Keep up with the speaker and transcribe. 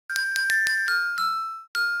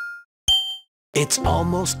It's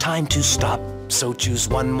almost time to stop, so choose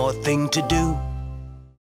one more thing to do.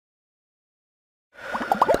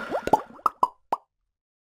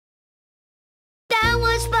 That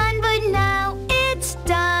was fun, but now it's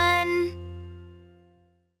done.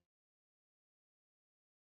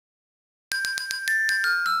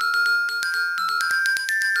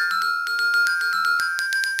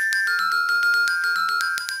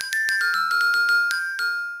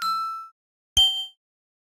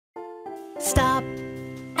 Stop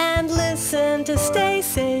and listen to stay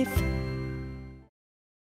safe.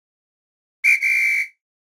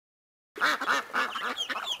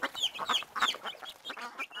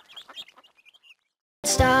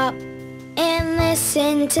 Stop and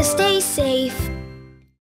listen to stay safe.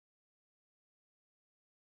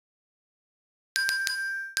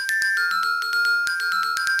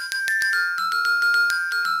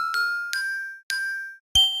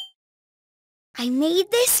 I made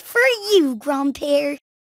this for you, Grandpere.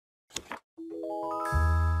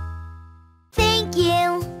 Thank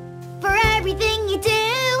you for everything you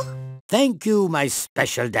do. Thank you, my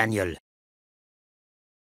special Daniel.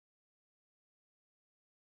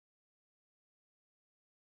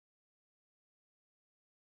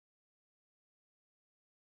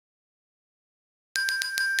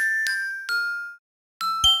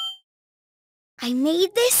 I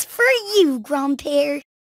made this for you, Grandpere.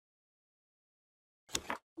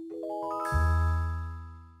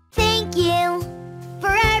 Thank you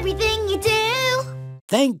for everything you do.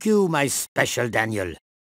 Thank you, my special Daniel.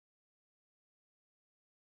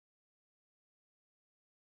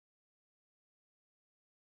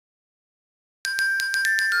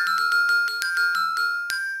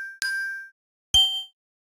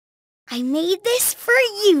 I made this for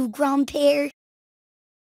you, Grandpere.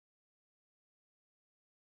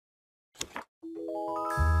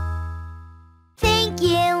 Thank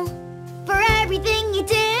you for everything you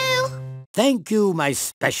do. Thank you, my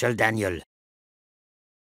special Daniel.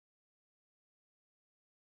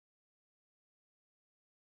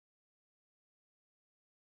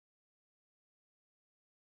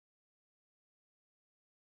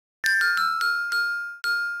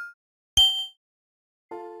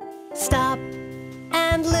 Stop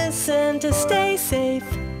and listen to stay safe.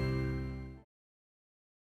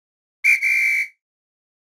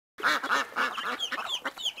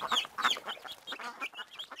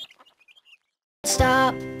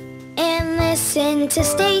 Stop and listen to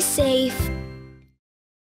stay safe.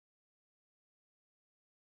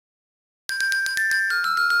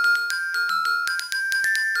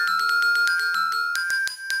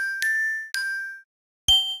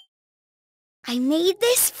 I made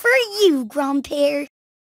this for you, Grandpere.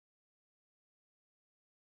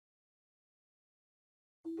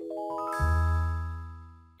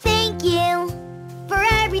 Thank you for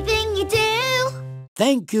everything you do.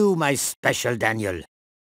 Thank you, my special Daniel.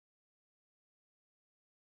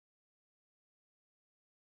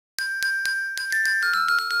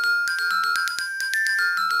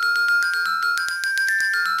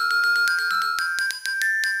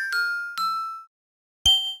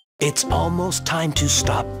 It's almost time to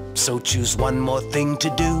stop, so choose one more thing to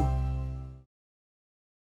do.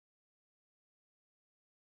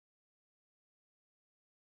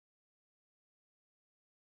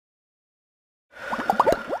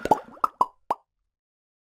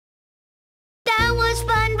 That was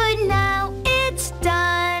fun, but now it's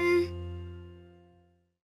done.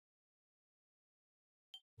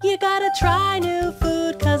 You gotta try new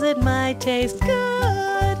food 'cause it might taste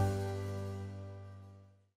good.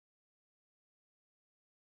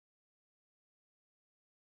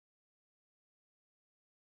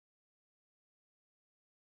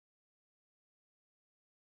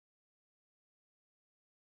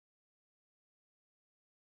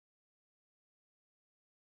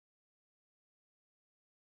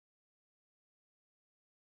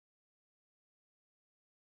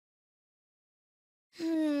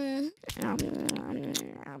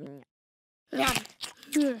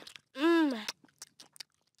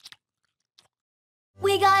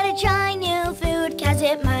 We gotta try new food 'cause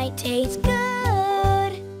it might taste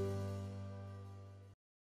good.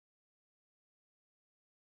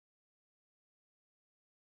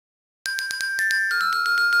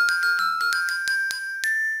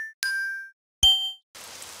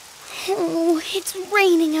 Oh, it's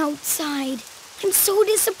raining outside. I'm so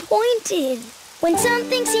disappointed. When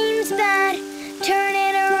something seems bad, turn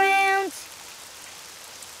it around.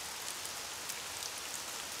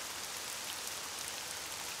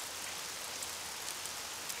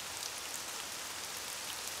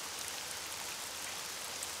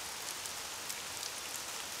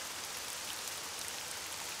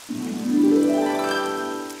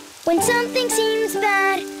 When something seems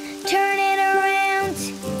bad, turn it around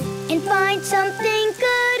and find something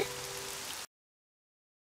good.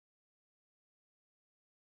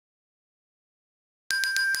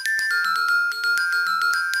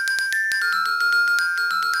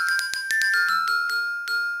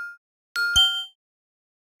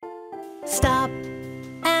 Stop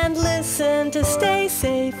and listen to stay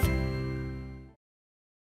safe.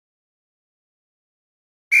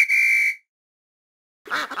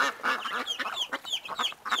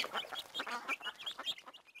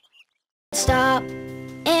 Stop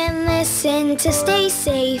and listen to stay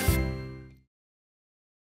safe.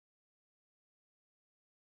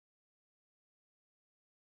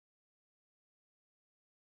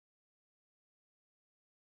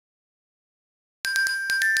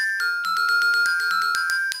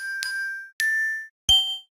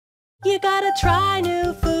 You gotta try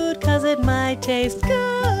new food 'cause it might taste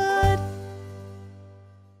good.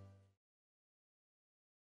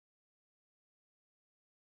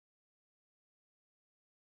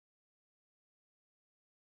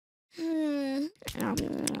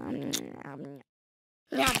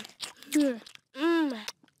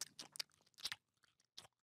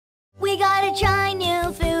 We gotta try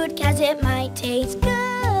new food 'cause it might taste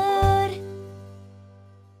good.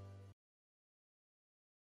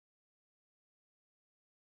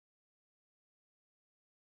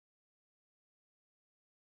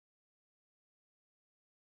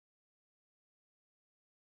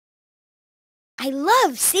 I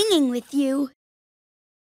love singing with you.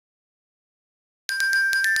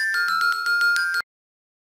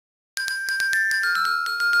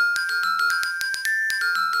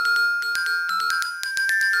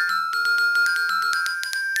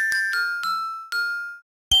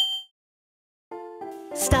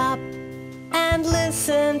 Stop and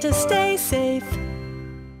listen to stay safe.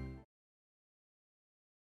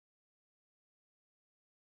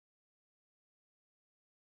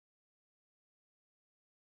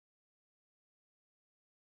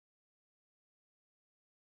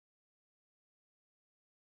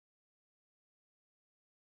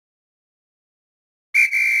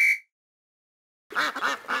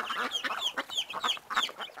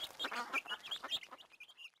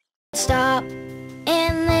 Stop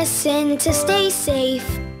and listen to stay safe.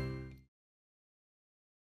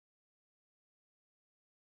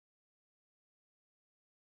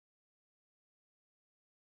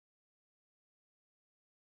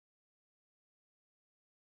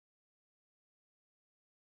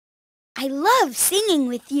 I love singing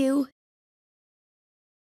with you.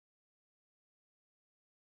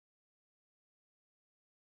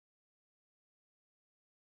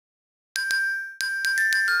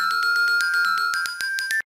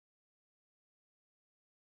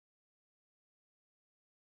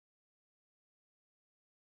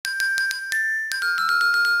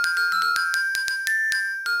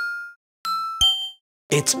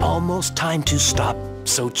 It's almost time to stop,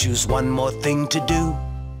 so choose one more thing to do.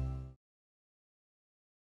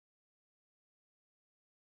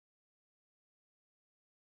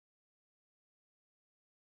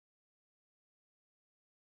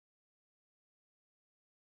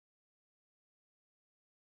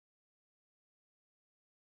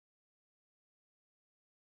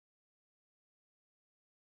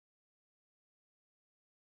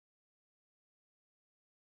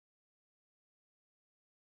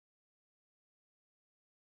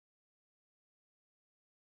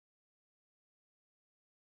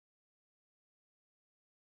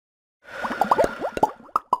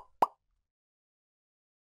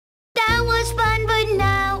 That was fun, but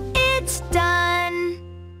now it's done.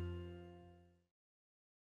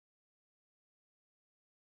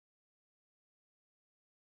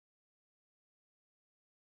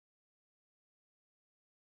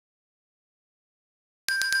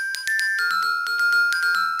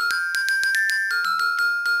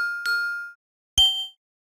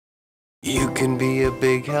 You can be a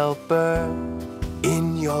big helper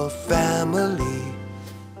in your family.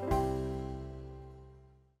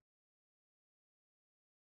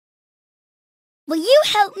 Will you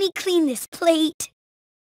help me clean this plate?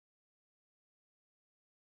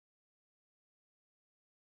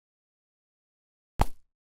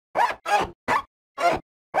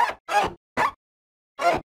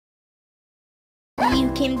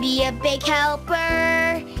 You can be a big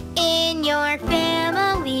helper in your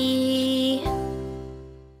family.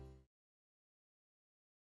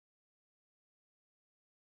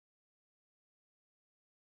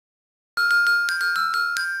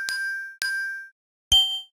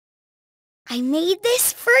 I made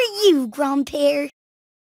this for you, Grandpère.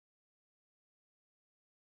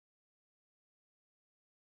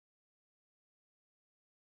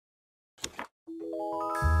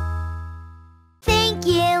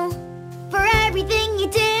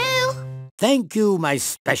 Thank you, my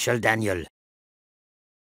special Daniel.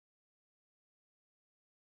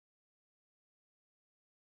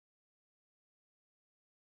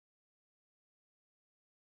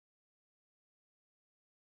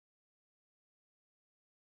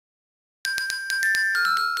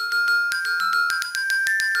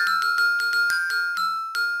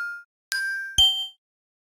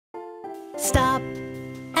 Stop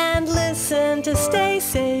and listen to stay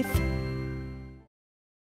safe.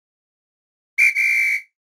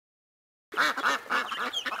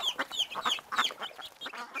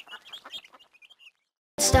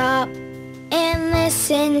 Stop and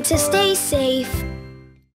listen to stay safe.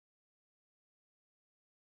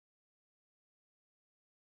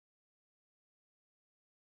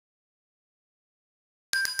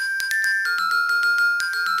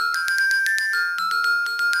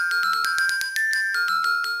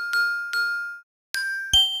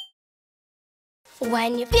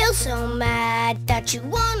 When you feel so mad that you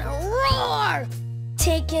wanna roar,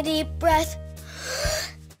 take a deep breath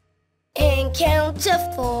and count to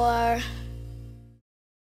 4.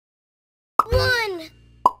 1,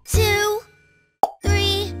 2,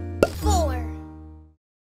 3, 4.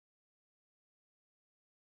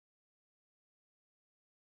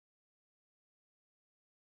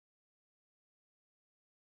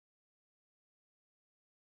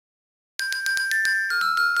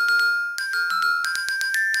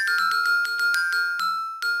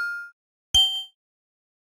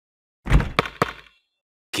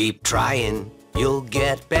 Keep trying, you'll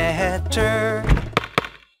get better.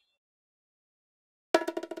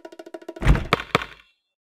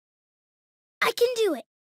 I can do it.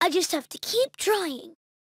 I just have to keep trying.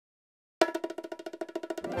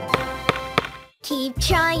 Keep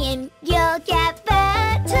trying, you'll get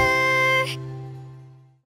better.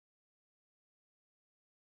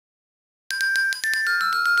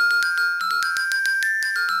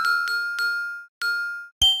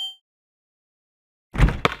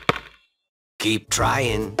 Keep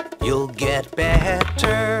trying, you'll get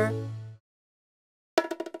better.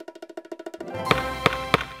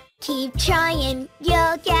 Keep trying,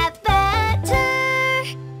 you'll get better.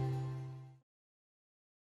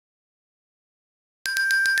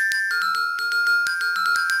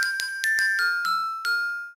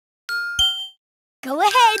 Go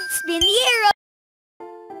ahead, spin the arrow.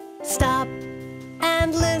 Stop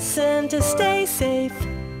and listen to stay safe.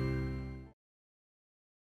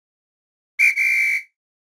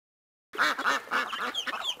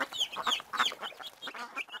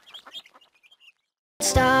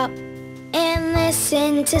 Stop and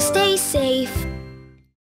listen to stay safe.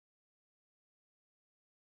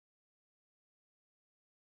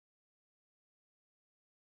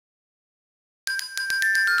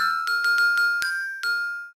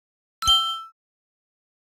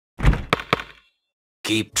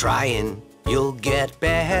 Keep trying, you'll get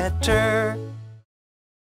better.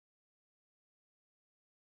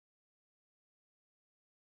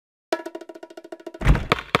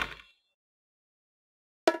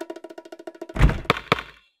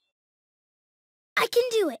 I can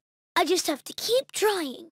do it. I just have to keep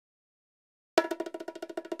trying.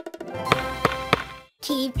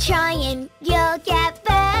 Keep trying, you'll get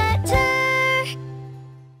better.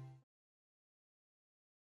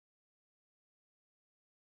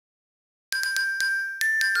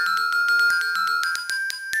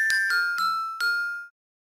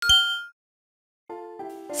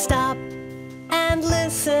 Stop and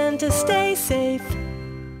listen to stay safe.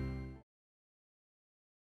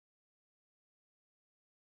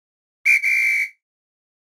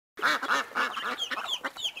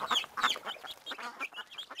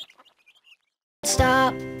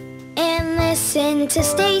 Stop and listen to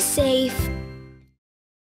stay safe.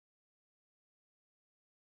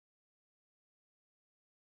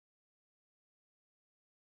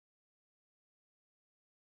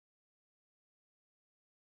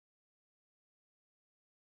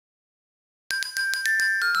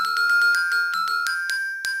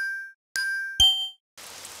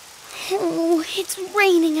 Oh, it's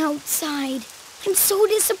raining outside. I'm so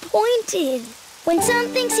disappointed. When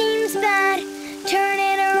something seems bad, turn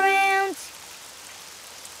it around.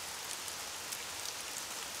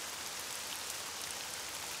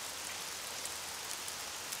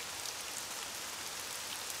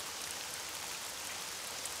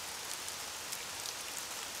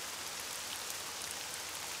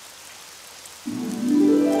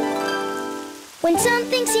 When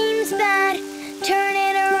something seems bad, turn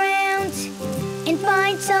it around and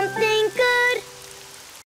find something good.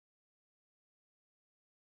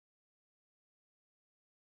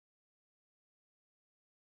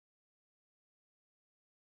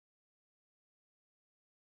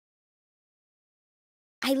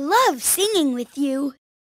 I love singing with you.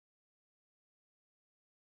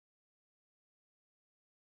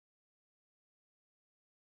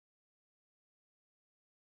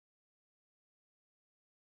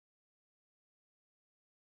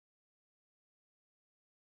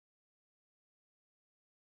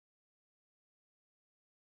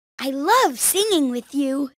 I love singing with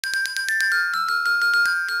you.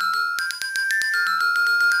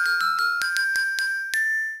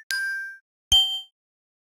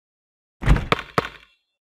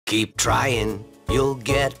 Keep trying, you'll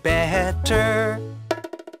get better.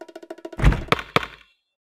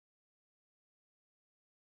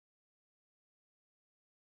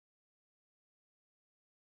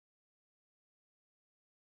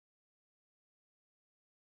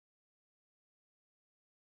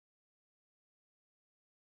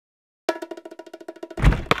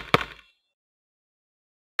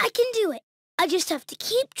 I can do it. I just have to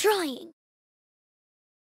keep trying.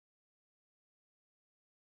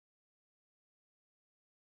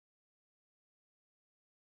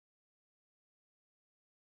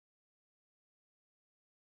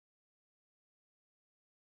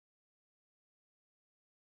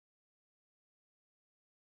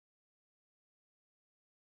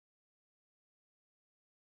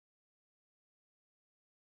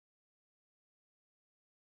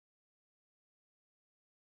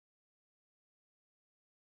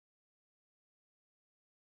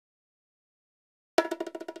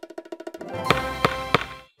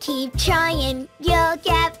 Keep trying, you'll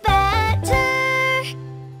get better.